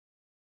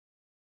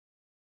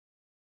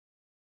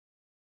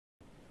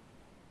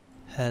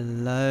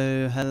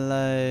Hello,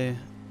 hello,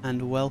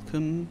 and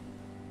welcome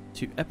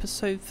to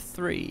episode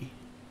 3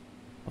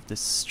 of this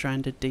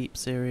Stranded Deep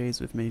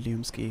series with me,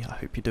 Liumski. I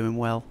hope you're doing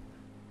well.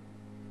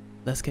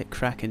 Let's get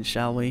cracking,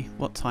 shall we?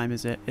 What time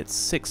is it? It's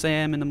 6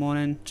 AM in the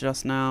morning,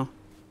 just now.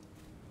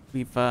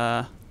 We've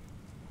been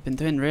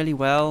doing really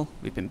well.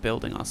 We've been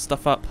building our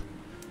stuff up.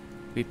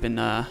 We've been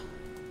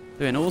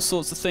doing all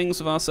sorts of things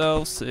with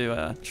ourselves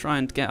to try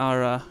and get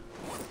our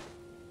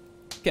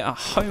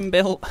home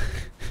built.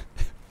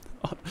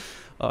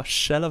 Our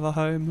shell of a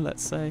home,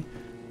 let's say.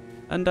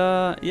 And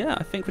yeah,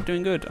 I think we're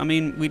doing good. I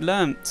mean, we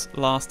learnt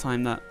last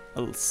time that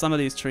some of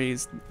these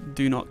trees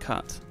do not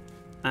cut,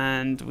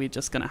 and we're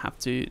just gonna have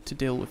to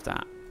deal with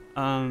that.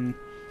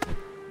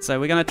 So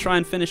we're gonna try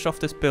and finish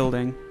off this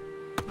building,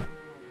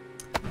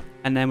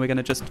 and then we're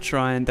gonna just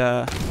try and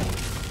that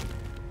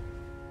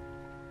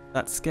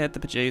scared the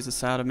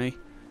bejesus out of me.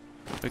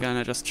 We're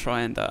gonna just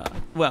try and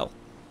well,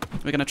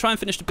 we're gonna try and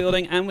finish the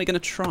building, and we're gonna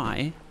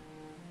try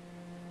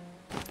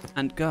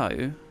and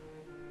go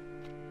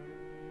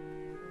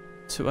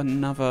to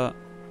another...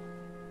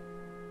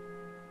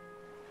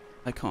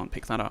 I can't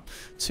pick that up.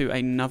 To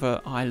another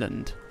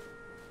island.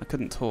 I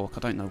couldn't talk, I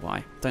don't know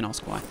why. Don't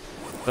ask why.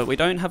 But we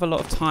don't have a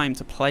lot of time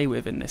to play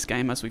with in this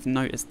game. As we've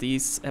noticed,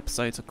 these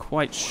episodes are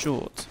quite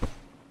short.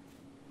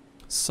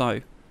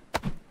 So,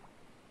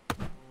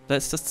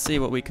 let's just see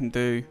what we can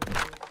do.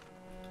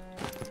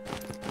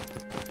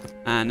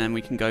 And then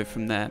we can go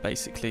from there,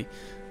 basically.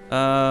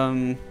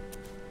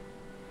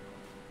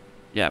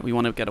 Yeah, we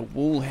want to get a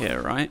wall here,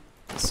 right?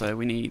 So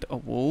we need a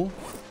wall.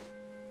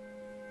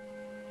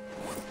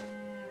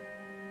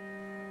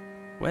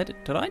 Where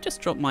did I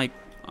just drop my...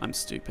 I'm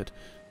stupid.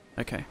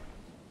 Okay.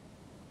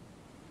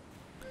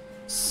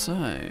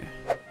 So,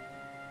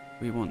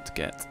 we want to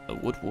get a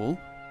wood wall.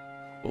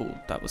 Oh,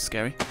 that was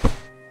scary.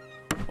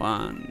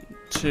 1,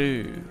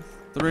 2,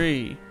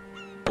 3,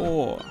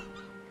 4,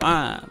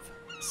 5,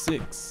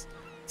 6,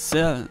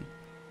 7,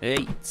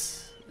 8,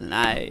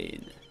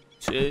 9,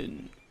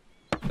 10...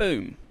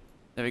 Boom.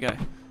 There we go.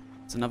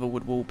 It's another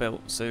wood wall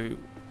built. So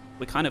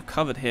we're kind of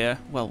covered here.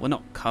 Well, we're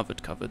not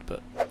covered,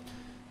 but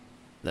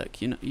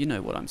look, you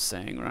know what I'm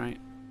saying, right?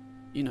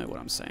 You know what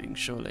I'm saying,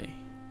 surely.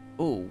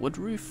 Oh, wood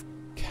roof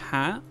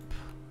cap.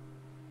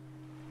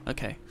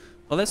 Okay.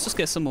 Well, let's just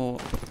get some more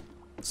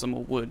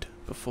wood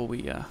before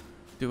we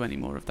do any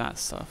more of that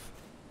stuff.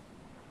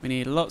 We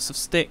need lots of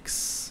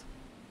sticks,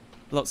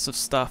 lots of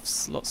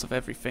stuffs, lots of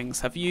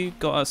everythings. Have you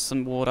got us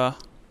some water?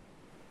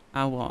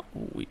 What?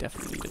 Oh, we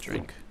definitely need a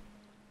drink.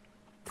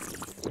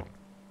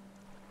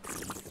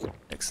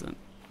 Excellent.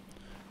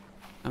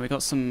 And we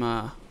got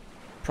some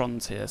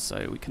prawns here,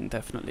 so we can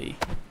definitely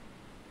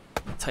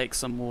take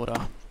some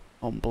water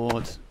on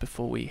board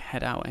before we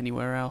head out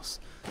anywhere else.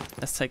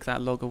 Let's take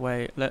that log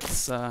away.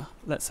 Let's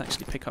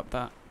actually pick up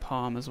that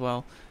palm as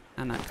well,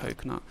 and that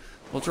coconut.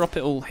 We'll drop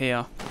it all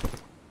here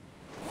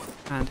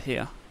and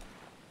here,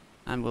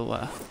 and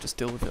we'll just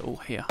deal with it all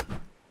here,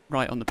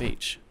 right on the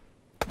beach.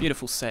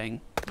 Beautiful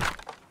saying.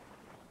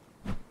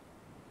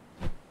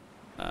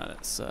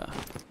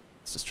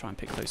 Let's just try and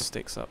pick those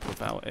sticks up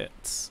without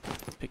it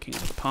picking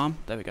up the palm.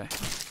 There we go.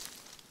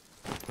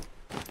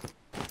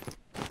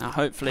 Now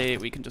hopefully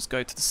we can just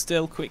go to the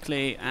still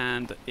quickly,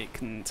 and it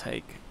can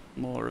take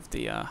more of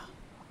the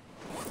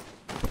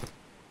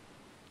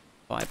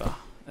fibre.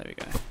 There we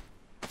go.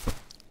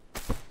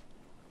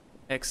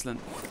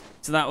 Excellent.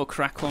 So that will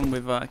crack on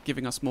with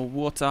giving us more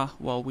water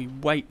while we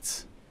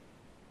wait.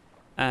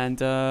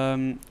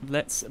 And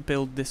let's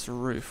build this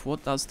roof.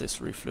 What does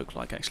this roof look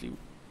like, actually?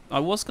 I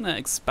was going to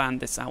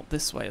expand this out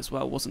this way as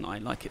well, wasn't I?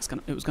 Like it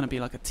was going to be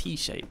like a T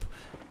shape.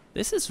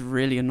 This is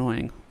really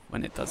annoying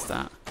when it does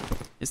that.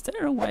 Is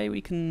there a way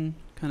we can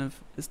kind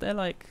of... Is there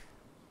like...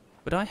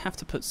 Would I have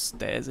to put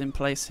stairs in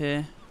place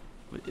here?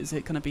 Is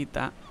it going to be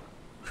that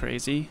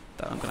crazy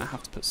that I'm going to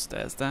have to put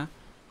stairs there?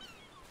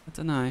 I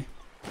don't know.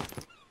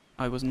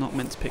 I was not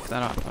meant to pick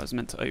that up. I was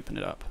meant to open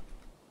it up.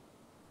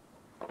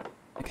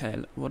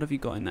 Okay, what have you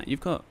got in that?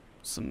 You've got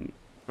some...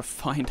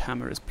 Refined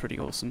hammer is pretty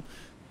awesome.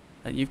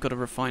 And you've got a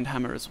refined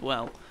hammer as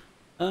well.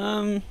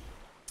 I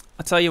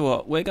tell you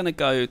what, we're going to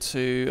go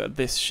to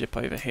this ship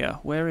over here.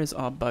 Where is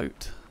our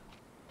boat?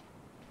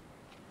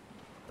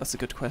 That's a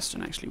good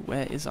question, actually.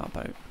 Where is our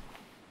boat?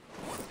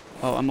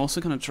 Oh, I'm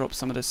also going to drop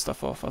some of this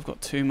stuff off. I've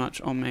got too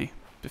much on me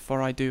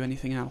before I do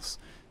anything else.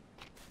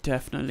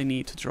 Definitely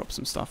need to drop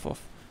some stuff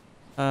off.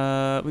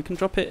 We can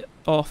drop it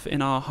off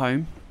in our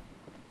home.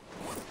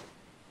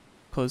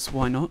 Because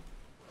why not?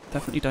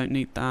 Definitely don't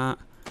need that.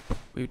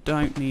 We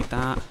don't need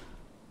that.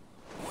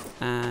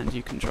 And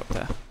you can drop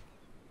there.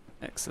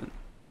 Excellent.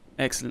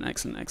 Excellent,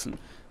 excellent, excellent.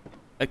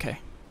 Okay.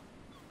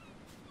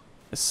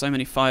 There's so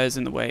many fires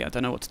in the way, I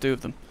don't know what to do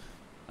with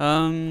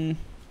them.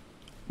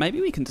 Maybe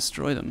we can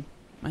destroy them.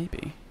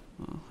 Maybe.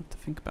 I'll have to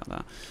think about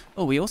that.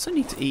 Oh, we also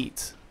need to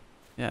eat.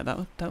 Yeah,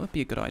 that would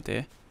be a good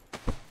idea.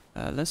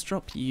 Let's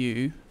drop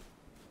you.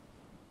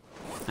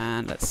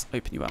 And let's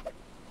open you up.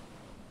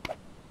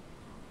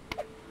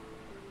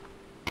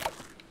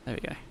 There we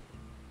go.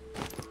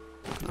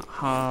 Coconut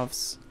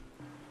halves.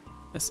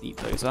 Let's eat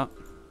those up.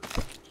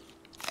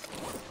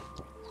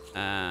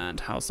 And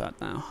how's that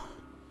now?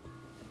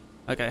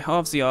 Okay,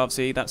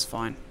 halvesy, that's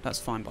fine. That's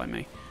fine by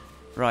me.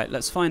 Right,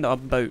 let's find our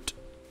boat.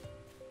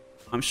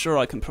 I'm sure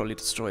I can probably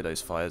destroy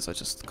those fires, I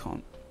just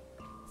can't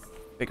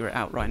figure it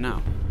out right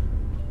now.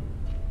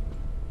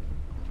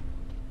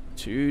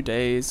 2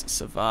 days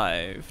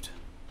survived.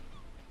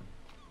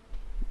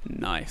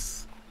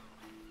 Nice.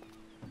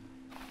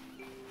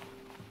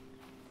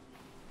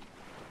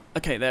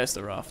 Okay, there's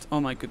the raft. Oh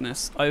my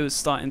goodness. I was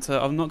starting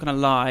to, I'm not gonna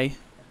lie,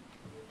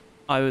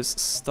 I was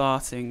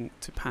starting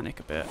to panic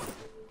a bit.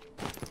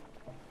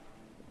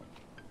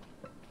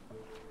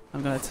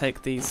 I'm gonna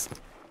take these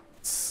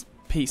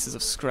pieces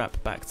of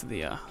scrap back to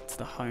the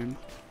home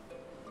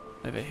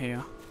over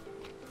here.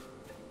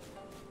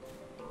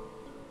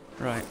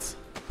 Right.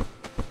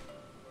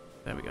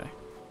 There we go.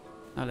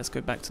 Now let's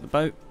go back to the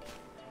boat.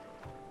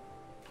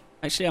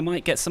 Actually, I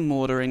might get some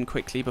mortar in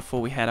quickly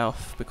before we head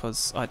off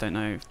because I don't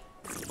know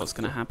what's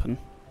gonna happen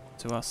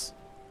to us.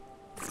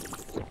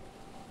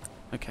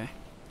 Okay,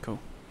 cool.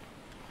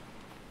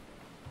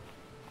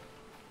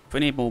 If we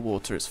need more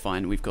water, it's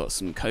fine. We've got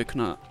some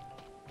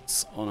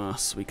coconuts on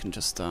us. We can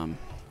just we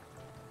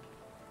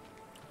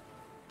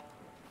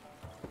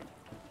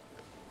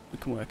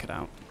can work it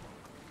out.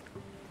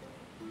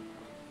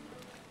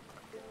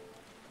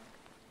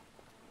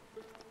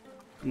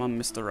 Come on,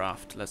 Mr.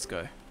 Raft, let's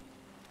go.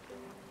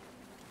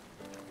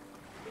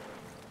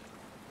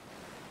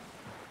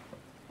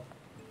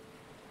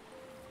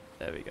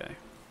 There we go.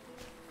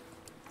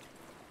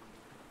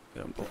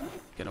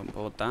 Get on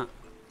board that.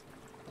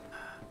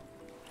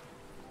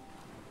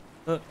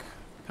 Look,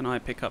 can I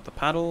pick up the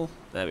paddle?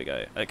 There we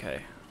go.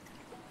 Okay.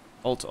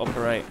 Alt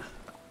operate.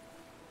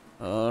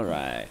 All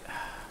right.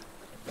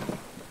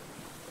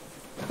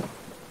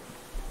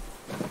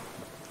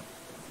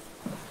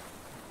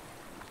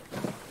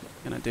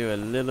 Gonna do a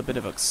little bit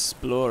of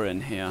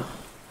exploring here.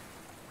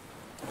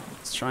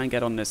 Let's try and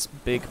get on this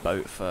big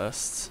boat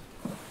first.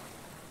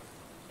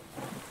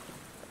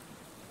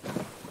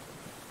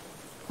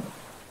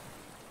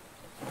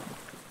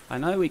 I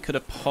know we could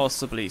have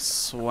possibly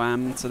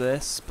swam to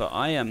this, but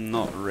I am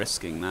not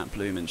risking that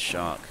bloomin'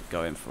 shark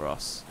going for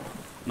us.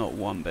 Not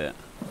one bit.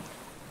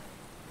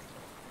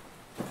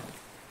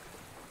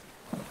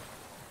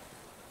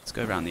 Let's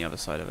go around the other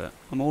side of it.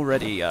 I'm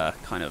already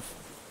kind of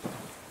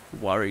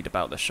worried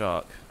about the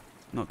shark,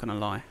 not gonna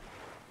lie.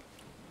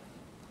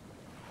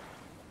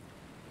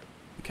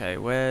 Okay,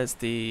 where's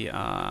the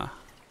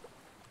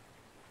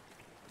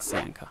sea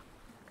anchor?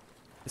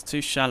 It's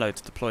too shallow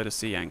to deploy the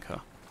sea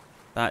anchor.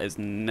 That is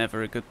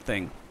never a good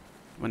thing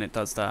when it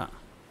does that.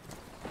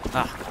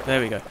 Ah,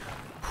 there we go.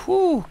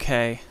 Whew,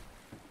 okay.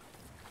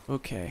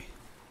 Okay.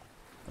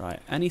 Right,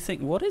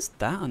 anything? What is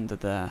that under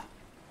there?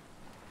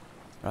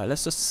 Right,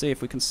 let's just see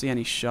if we can see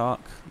any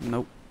shark.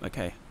 Nope.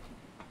 Okay.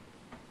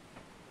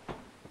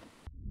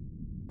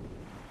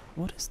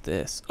 What is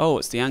this? Oh,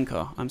 it's the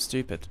anchor. I'm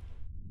stupid.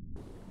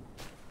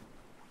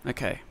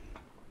 Okay.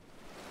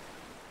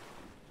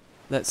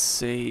 Let's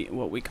see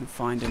what we can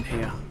find in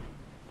here.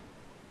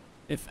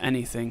 If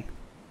anything.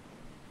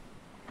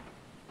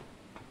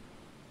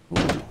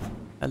 Ooh,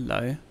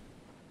 hello.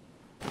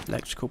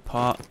 Electrical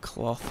part,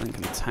 cloth and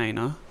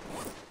container.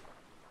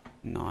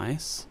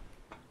 Nice.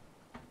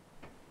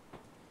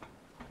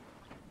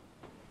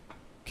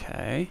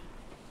 Okay.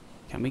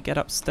 Can we get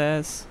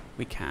upstairs?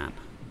 We can.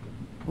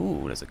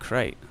 Ooh, there's a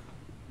crate.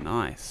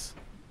 Nice.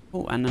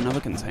 Ooh, and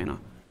another container.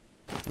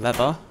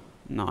 Leather.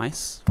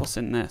 Nice. What's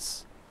in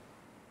this?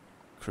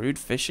 Crude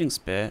fishing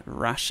spear.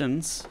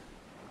 Rations.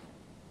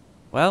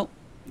 Well,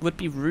 would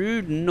be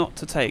rude not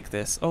to take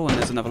this. Oh, and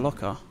there's another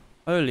locker.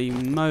 Holy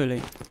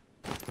moly.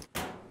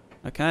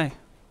 Okay.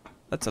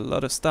 That's a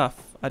lot of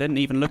stuff. I didn't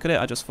even look at it.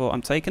 I just thought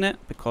I'm taking it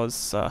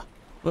because,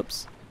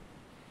 whoops.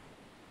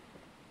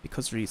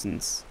 Because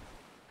reasons.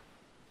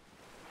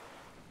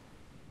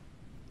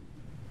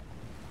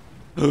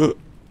 You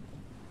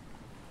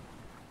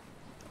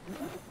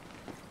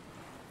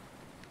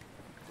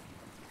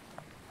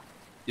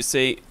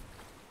see,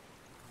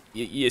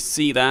 you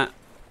see that?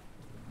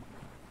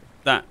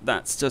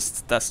 That's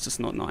just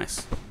not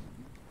nice.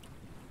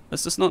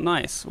 That's just not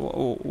nice.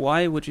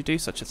 Why would you do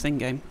such a thing,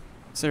 game?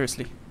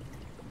 Seriously.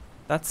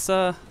 That's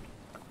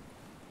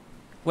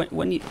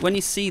when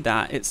you see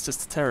that, it's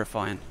just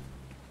terrifying.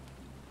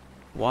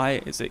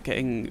 Why is it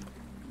getting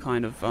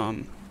kind of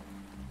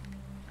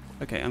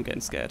okay, I'm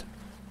getting scared.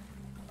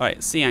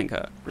 Alright, sea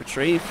anchor.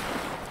 Retrieve.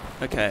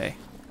 Okay.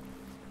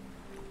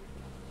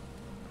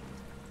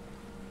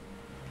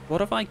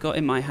 What have I got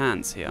in my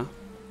hands here?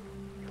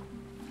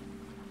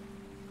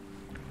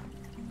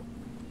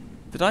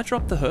 Did I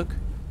drop the hook?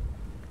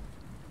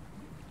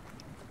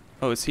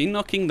 Oh, is he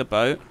knocking the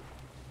boat?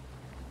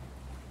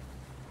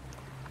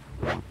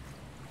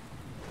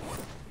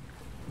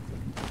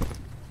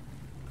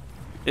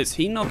 Is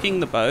he knocking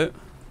the boat?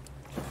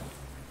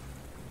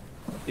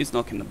 He's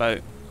knocking the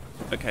boat.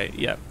 Okay,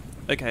 yep.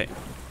 Okay.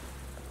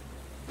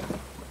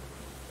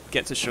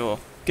 Get to shore.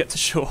 Get to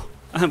shore.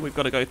 And we've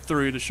got to go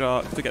through the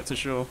shark to get to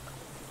shore.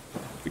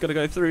 We gotta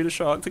go through the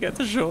shark to get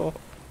to shore.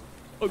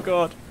 Oh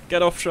god.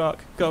 Get off, shark.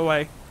 Go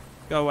away.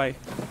 Go away.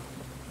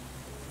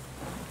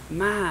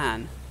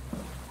 Man.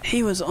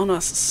 He was on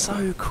us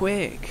so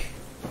quick.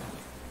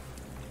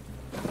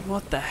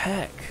 What the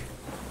heck?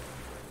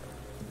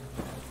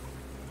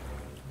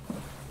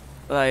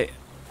 Like...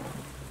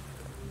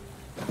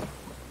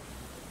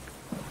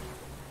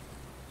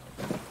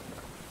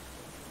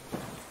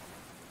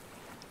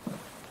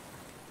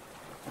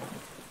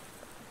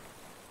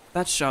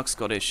 That shark's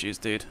got issues,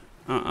 dude.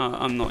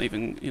 I'm not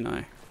even, you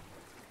know...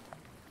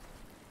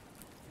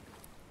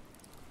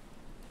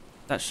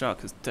 That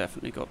shark has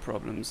definitely got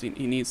problems. He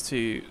needs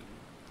to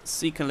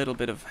seek a little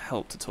bit of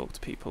help to talk to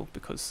people,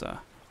 because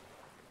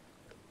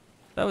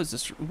that was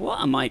just...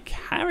 What am I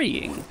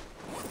carrying?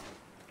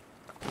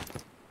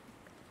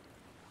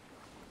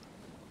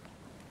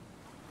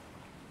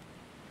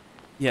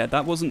 Yeah,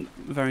 that wasn't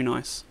very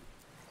nice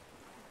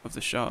of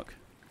the shark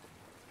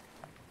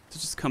to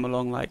just come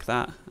along like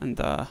that, and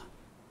I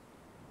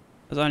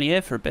was only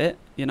here for a bit,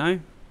 you know?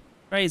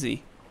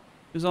 Crazy.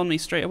 It was on me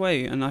straight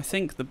away, and I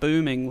think the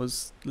booming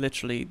was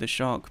literally the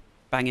shark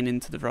banging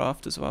into the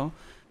raft as well.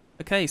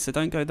 Okay, so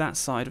don't go that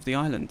side of the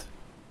island.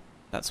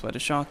 That's where the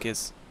shark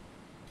is.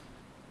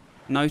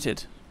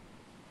 Noted.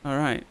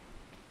 Alright.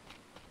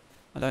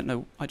 I don't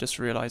know, I just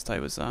realised I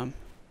was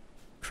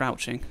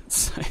crouching,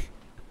 so...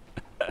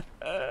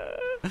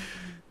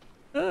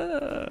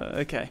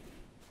 okay.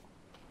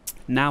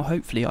 Now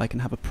hopefully I can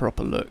have a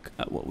proper look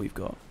at what we've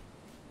got.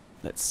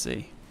 Let's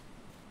see.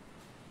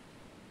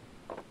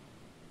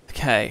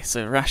 Okay,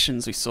 so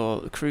rations we saw,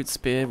 the crude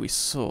spear we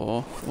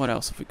saw. What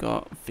else have we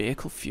got?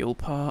 Vehicle fuel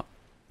part,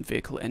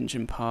 vehicle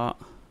engine part.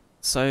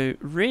 So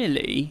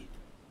really,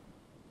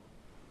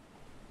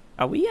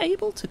 are we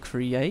able to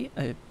create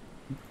a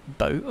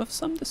boat of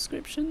some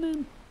description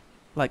then?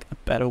 Like a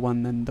better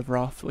one than the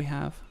raft we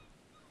have?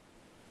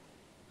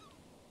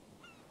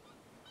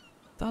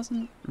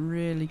 Doesn't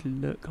really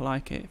look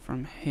like it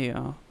from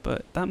here,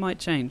 but that might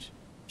change.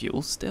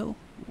 Fuel still?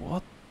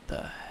 What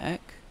the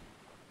heck?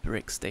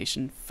 Brick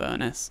station,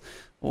 furnace.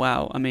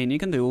 Wow, I mean, you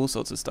can do all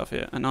sorts of stuff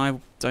here, and I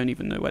don't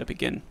even know where to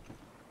begin,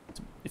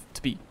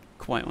 to be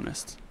quite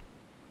honest.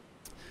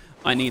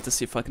 I need to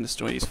see if I can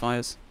destroy these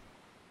fires.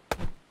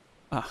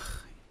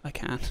 Ah, I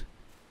can.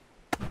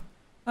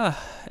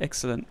 Ah,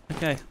 excellent.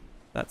 Okay,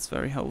 that's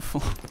very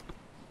helpful.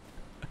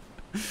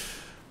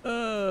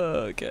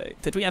 Okay,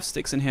 did we have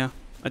sticks in here?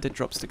 I did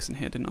drop sticks in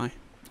here, didn't I?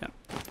 Yeah.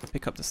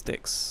 Pick up the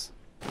sticks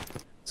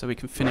so we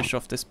can finish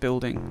off this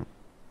building.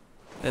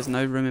 There's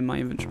no room in my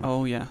inventory.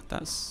 Oh yeah,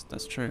 that's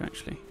true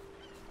actually.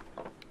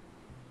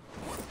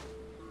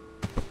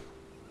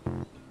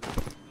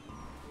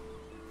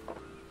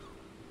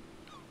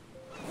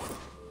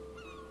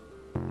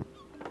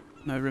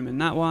 No room in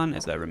that one.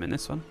 Is there room in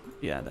this one?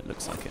 Yeah, that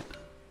looks like it.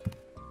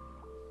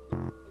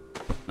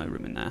 No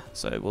room in there.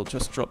 So we'll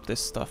just drop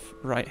this stuff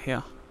right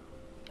here.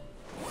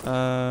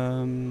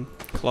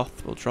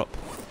 Cloth will drop.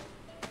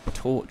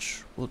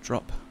 Torch will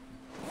drop.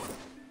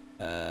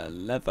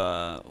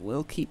 Leather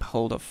we'll keep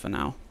hold of for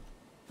now.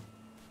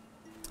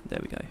 There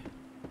we go.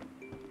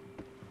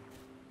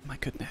 My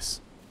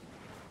goodness.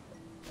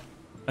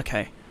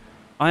 Okay.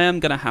 I am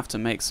gonna have to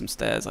make some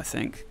stairs, I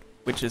think,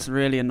 which is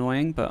really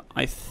annoying, but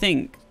I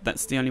think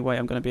that's the only way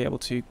I'm gonna be able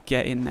to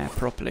get in there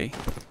properly,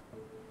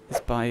 is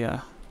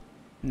by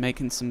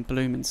making some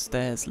blooming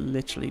stairs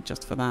literally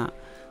just for that.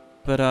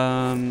 But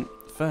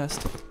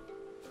first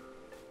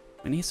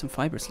we need some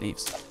fibrous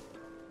leaves.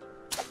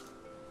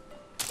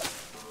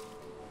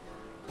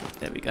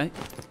 There we go.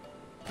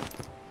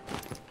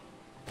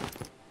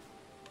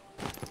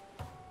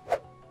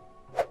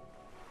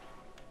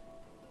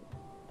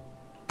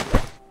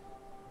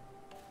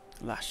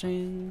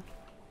 Lashing.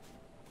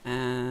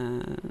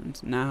 And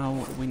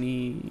now we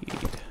need...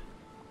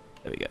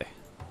 There we go.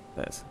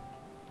 There's...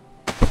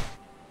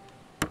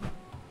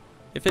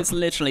 If it's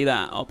literally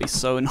that, I'll be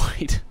so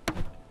annoyed.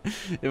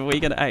 If we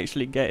can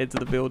actually get into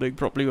the building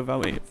properly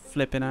without it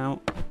flipping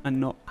out and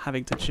not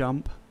having to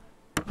jump.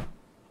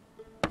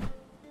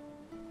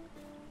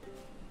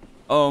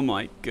 Oh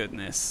my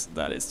goodness,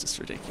 that is just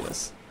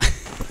ridiculous.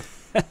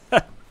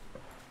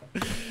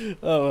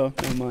 Oh well,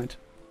 never mind.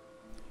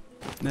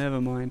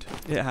 Never mind,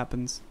 it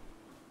happens.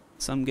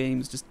 Some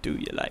games just do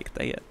you like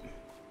that.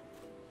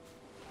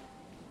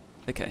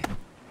 Okay.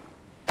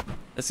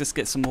 Let's just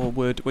get some more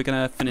wood. We're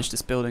gonna finish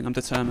this building, I'm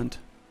determined.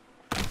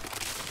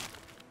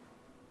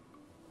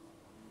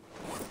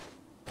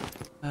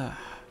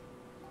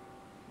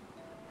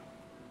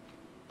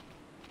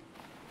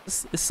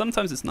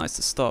 Sometimes it's nice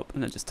to stop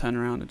and then just turn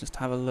around and just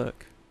have a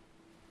look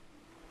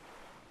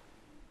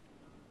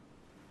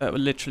at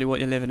literally what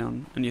you're living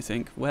on, and you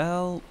think,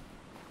 well,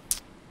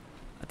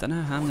 I don't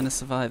know how I'm going to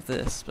survive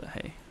this, but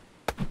hey,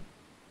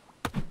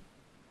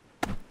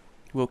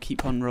 we'll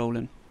keep on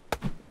rolling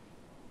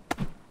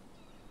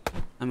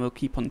and we'll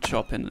keep on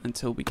chopping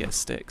until we get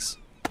sticks.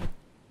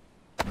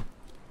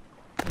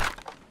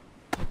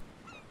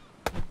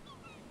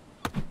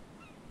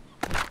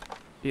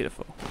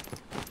 Beautiful.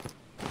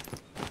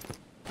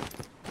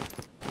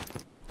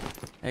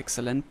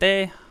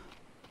 Excelente.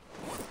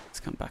 Let's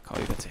come back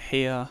over to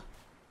here.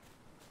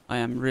 I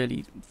am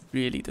really,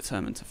 really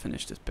determined to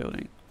finish this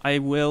building. I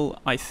will,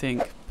 I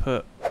think,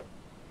 put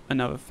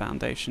another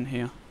foundation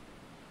here.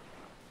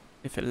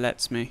 If it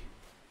lets me.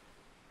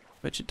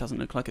 Which it doesn't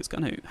look like it's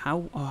going to.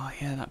 How? Oh,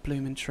 yeah, that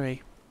blooming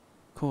tree.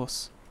 Of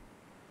course.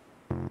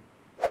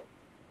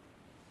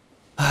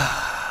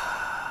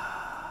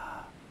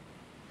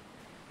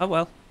 Oh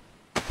well.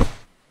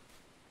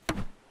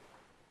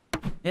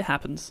 It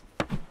happens.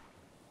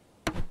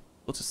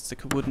 We'll just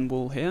stick a wooden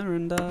wall here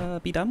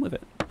and be done with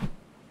it.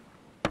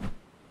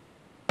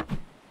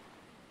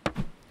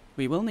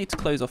 We will need to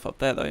close off up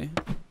there though.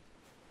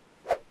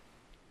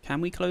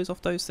 Can we close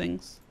off those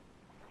things?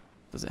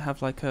 Does it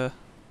have like a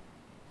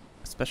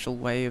special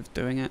way of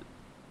doing it?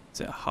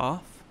 Is it a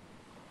half?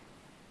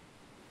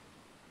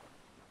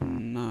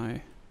 No.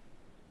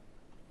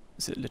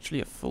 Is it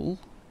literally a full?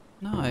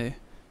 No.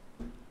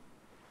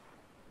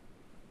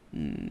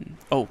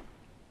 Oh.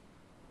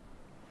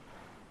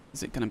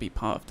 Is it going to be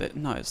part of it?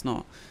 No, it's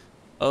not.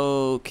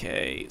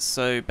 Okay,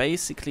 so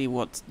basically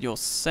what you're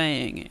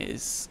saying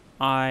is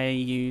I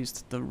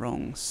used the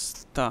wrong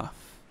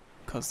stuff.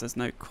 Because there's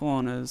no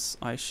corners,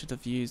 I should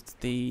have used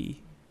the...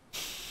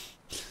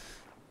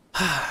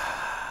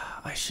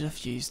 I should have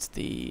used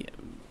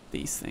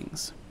these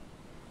things.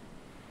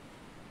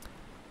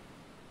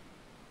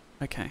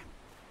 Okay.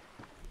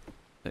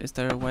 Is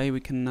there a way we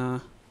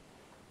can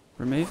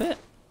remove it?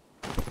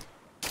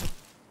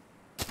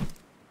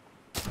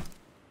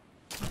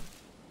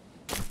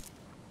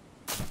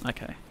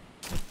 Okay.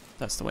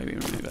 That's the way we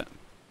remove it.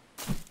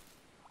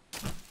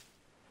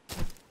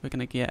 We're going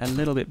to get a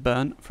little bit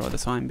burnt for the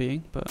time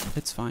being, but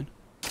it's fine.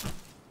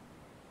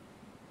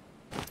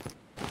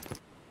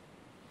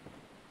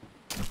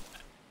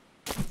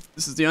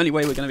 This is the only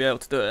way we're going to be able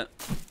to do it.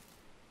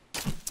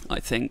 I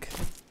think.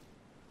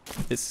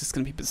 It's just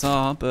going to be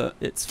bizarre, but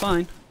it's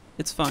fine.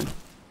 It's fine.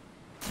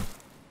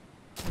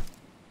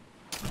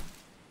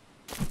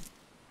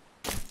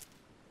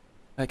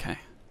 Okay.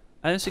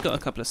 I actually got a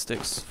couple of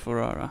sticks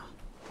for our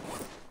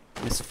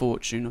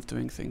misfortune of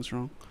doing things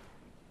wrong.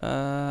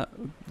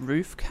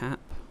 Roof cap.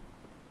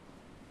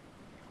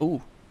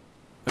 Ooh.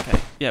 Okay.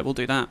 Yeah, we'll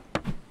do that.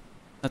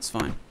 That's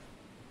fine.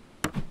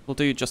 We'll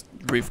do just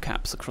roof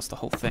caps across the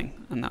whole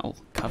thing, and that'll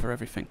cover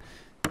everything.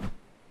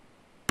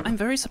 I'm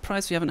very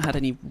surprised we haven't had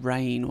any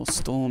rain or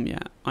storm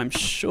yet. I'm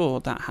sure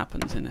that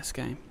happens in this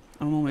game.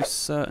 I'm almost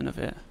certain of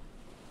it.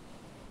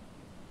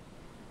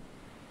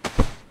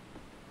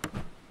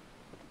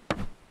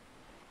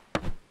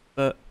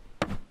 But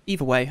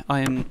either way,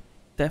 I am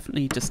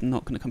definitely just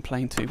not going to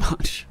complain too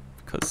much,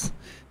 because...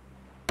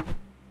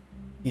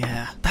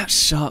 Yeah, that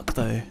shark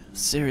though,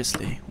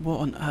 seriously, what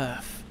on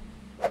earth?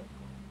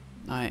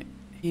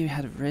 He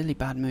had a really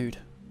bad mood.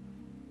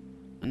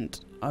 And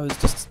I was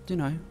just, you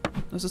know,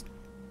 I was just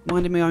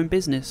minding my own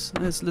business.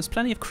 There's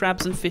plenty of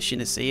crabs and fish in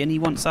the sea, and he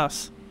wants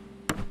us.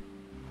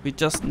 We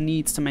just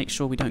need to make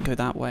sure we don't go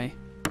that way.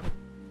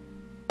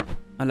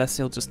 Unless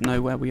he'll just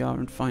know where we are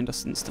and find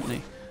us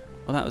instantly.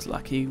 Well, that was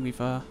lucky.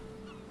 We've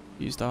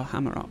used our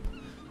hammer up.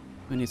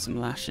 We need some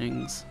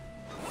lashings.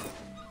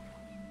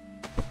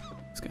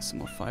 Let's get some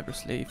more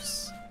fibrous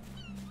leaves.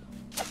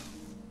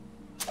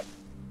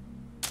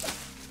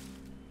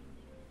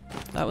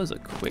 That was a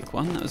quick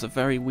one. That was a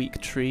very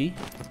weak tree.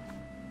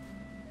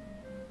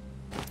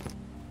 Are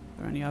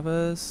there any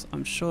others?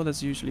 I'm sure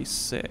there's usually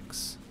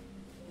 6.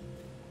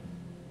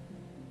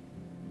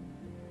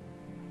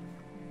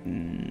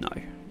 No.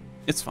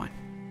 It's fine.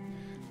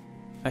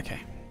 Okay.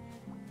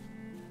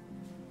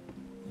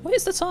 What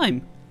is the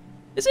time?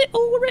 Is it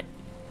already?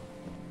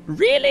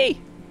 Really?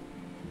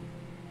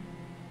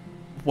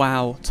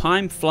 Wow,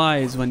 time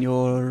flies when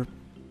you're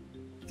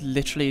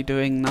literally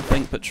doing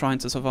nothing but trying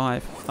to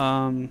survive.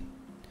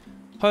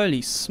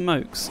 Holy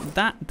smokes,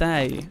 that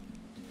day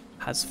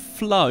has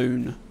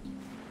flown.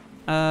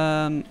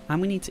 And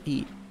we need to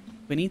eat.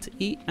 We need to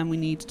eat and we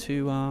need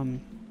to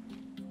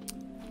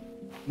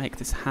make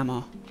this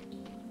hammer.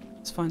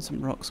 Let's find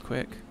some rocks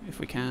quick, if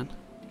we can.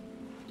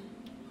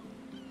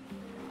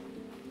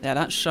 Yeah,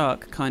 that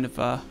shark kind of,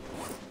 I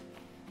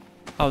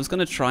was going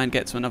to try and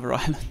get to another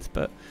island,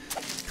 but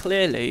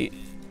clearly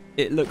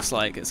it looks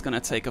like it's going to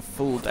take a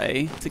full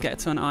day to get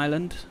to an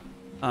island.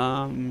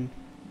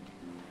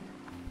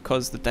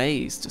 Because the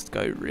days just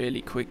go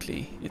really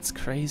quickly. It's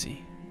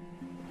crazy.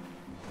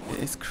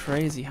 It's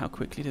crazy how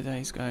quickly the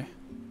days go.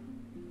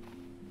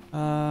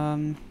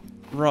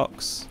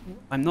 Rocks.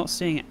 I'm not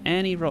seeing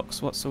any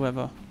rocks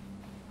whatsoever.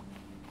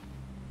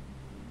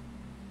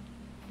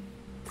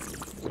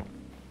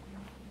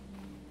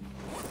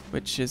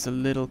 Which is a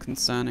little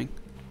concerning.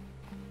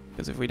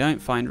 Because if we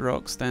don't find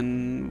rocks,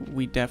 then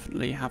we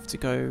definitely have to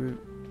go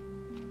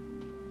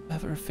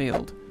further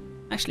afield.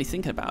 Actually,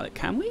 thinking about it,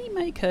 can we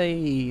make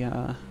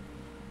a...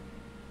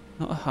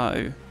 not a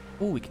hoe.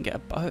 Oh, we can get a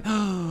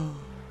bow.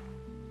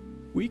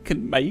 We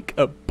can make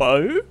a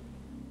bow?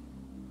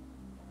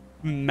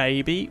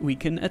 Maybe we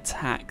can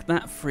attack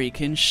that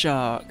freaking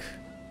shark.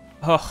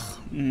 Oh,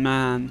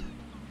 man.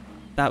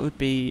 That would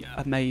be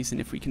amazing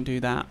if we can do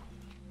that.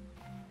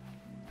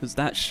 Because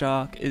that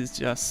shark is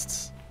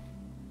just...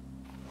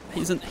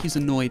 He's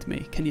annoyed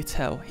me. Can you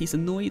tell? He's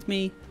annoyed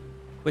me.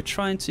 We're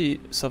trying to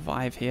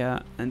survive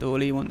here, and all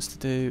he wants to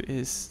do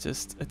is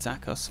just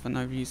attack us for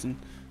no reason.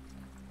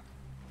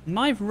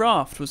 My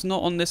raft was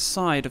not on this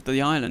side of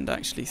the island,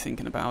 actually,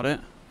 thinking about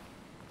it.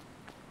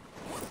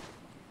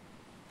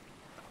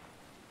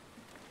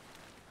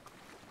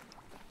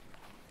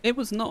 It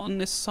was not on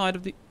this side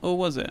of the... Or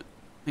was it?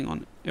 Hang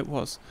on, it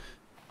was.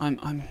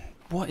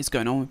 What is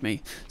going on with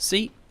me?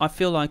 See, I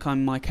feel like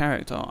I'm my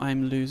character.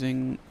 I'm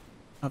losing...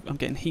 I'm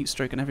getting heat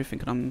stroke and everything,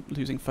 and I'm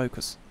losing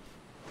focus.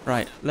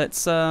 Right,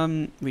 let's...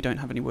 We don't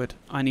have any wood.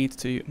 I need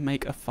to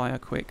make a fire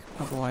quick,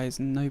 otherwise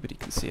nobody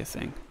can see a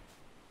thing.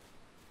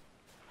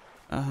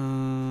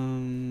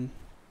 Can't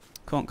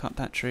cut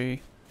that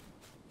tree.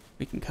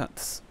 We can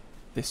cut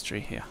this tree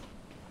here.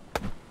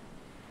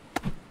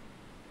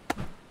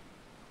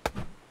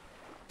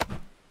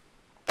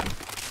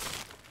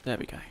 There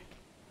we go.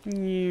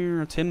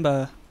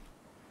 Timber.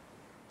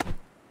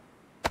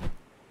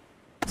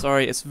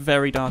 Sorry, it's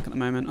very dark at the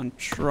moment. I'm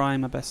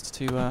trying my best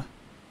to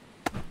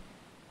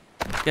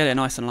get it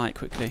nice and light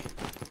quickly.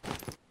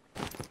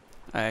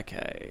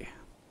 Okay.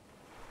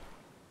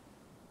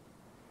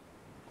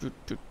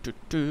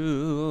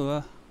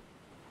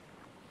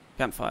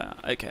 Campfire.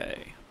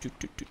 Okay.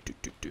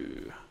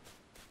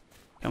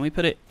 Can we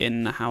put it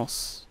in the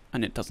house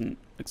and it doesn't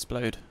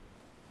explode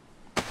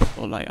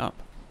or light up?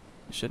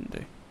 It shouldn't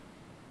do.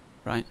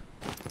 Right?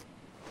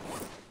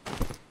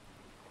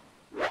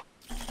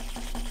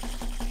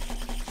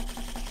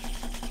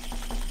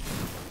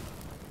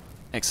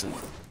 Excellent.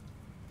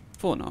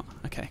 Thought not.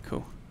 Okay,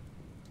 cool.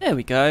 There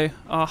we go.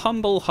 Our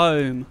humble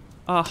home.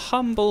 Our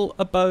humble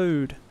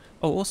abode.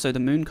 Oh, also the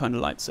moon kind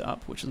of lights it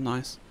up, which is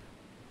nice.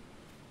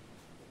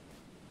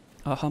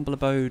 Our humble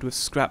abode with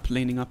scrap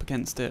leaning up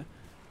against it.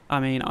 I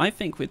mean, I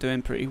think we're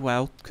doing pretty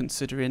well,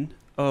 considering...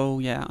 Oh,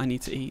 yeah, I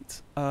need to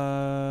eat.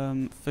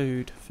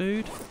 Food.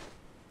 Food?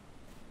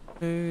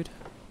 Food.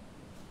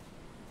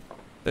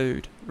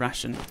 Food.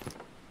 Ration.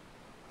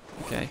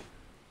 Okay.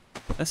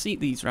 Let's eat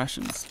these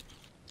rations.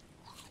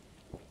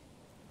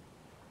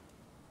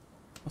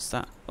 What's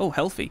that? Oh,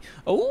 healthy.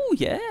 Oh,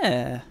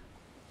 yeah.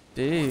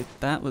 Dude,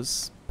 that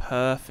was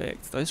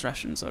perfect. Those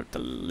rations are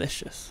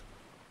delicious.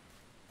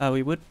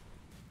 We would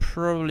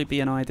probably be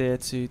an idea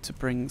to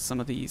bring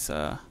some of these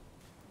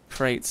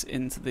crates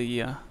into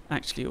the...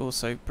 actually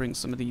also bring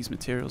some of these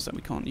materials that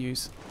we can't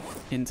use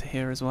into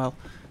here as well.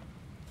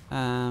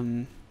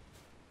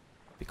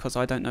 Because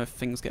I don't know if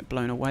things get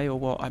blown away or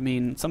what. I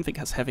mean, something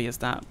as heavy as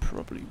that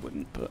probably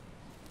wouldn't, but...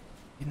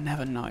 You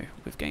never know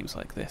with games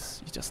like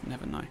this. You just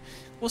never know.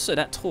 Also,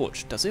 that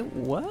torch, does it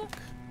work?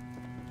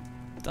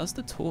 Does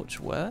the torch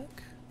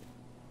work?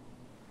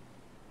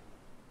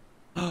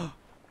 Oh,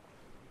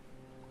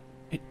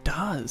 it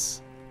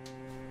does.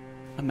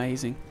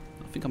 Amazing.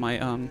 I think I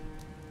might,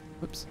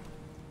 whoops.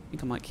 I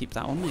think I might keep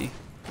that on me.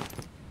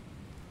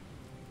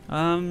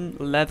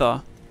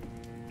 Leather.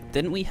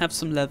 Didn't we have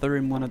some leather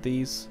in one of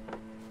these?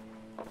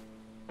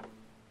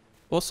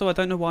 Also, I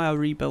don't know why I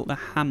rebuilt the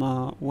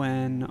hammer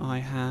when I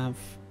have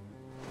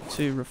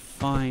 2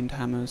 refined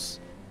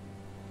hammers.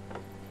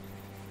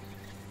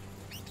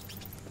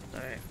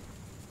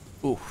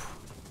 Oof.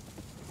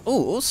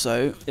 Oh,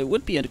 also, it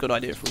would be a good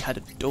idea if we had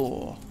a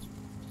door.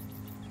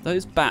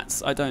 Those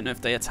bats, I don't know if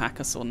they attack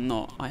us or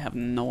not. I have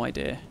no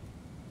idea.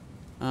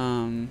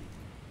 But,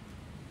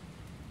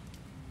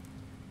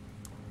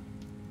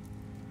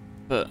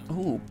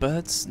 oh,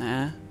 bird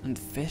snare and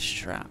fish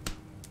trap.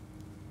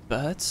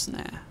 Bird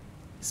snare.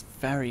 It's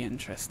very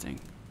interesting.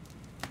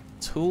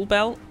 Tool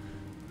belt?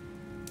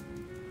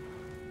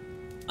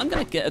 I'm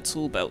gonna get a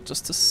tool belt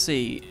just to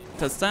see.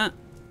 Does that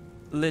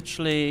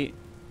literally...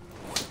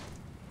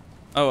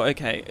 Oh,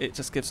 okay. It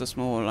just gives us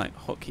more like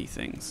hotkey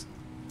things.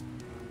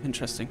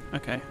 Interesting.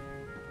 Okay.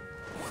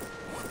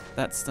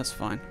 That's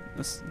fine.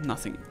 That's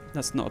nothing.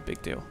 That's not a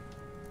big deal.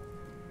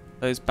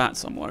 Those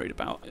bats I'm worried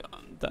about.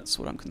 That's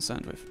what I'm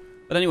concerned with.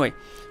 But anyway,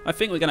 I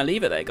think we're gonna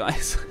leave it there,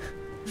 guys.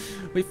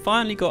 We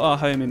finally got our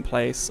home in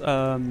place,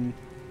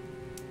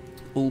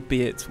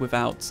 albeit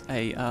without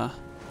a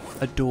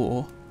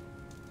door.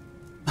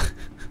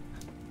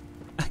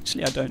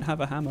 Actually, I don't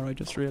have a hammer, I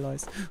just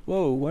realised.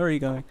 Whoa, where are you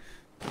going?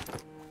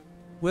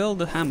 Will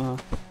the hammer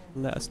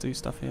let us do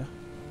stuff here?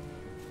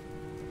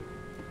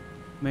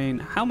 I mean,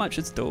 how much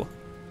is the door?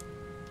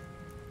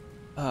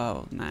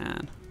 Oh,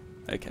 man.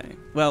 Okay,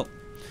 well,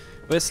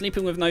 we're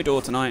sleeping with no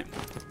door tonight.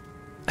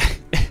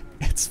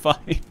 It's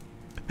fine.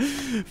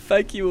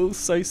 Thank you all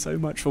so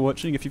much for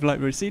watching. If you've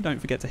liked what you see, don't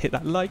forget to hit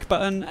that like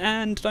button,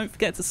 and don't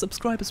forget to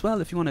subscribe as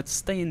well if you want to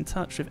stay in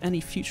touch with any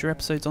future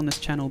episodes on this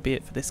channel, be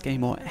it for this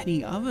game or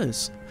any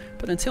others.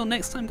 But until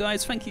next time,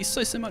 guys, thank you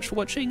so much for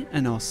watching,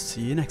 and I'll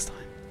see you next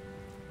time.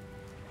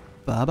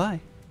 Bye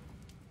bye.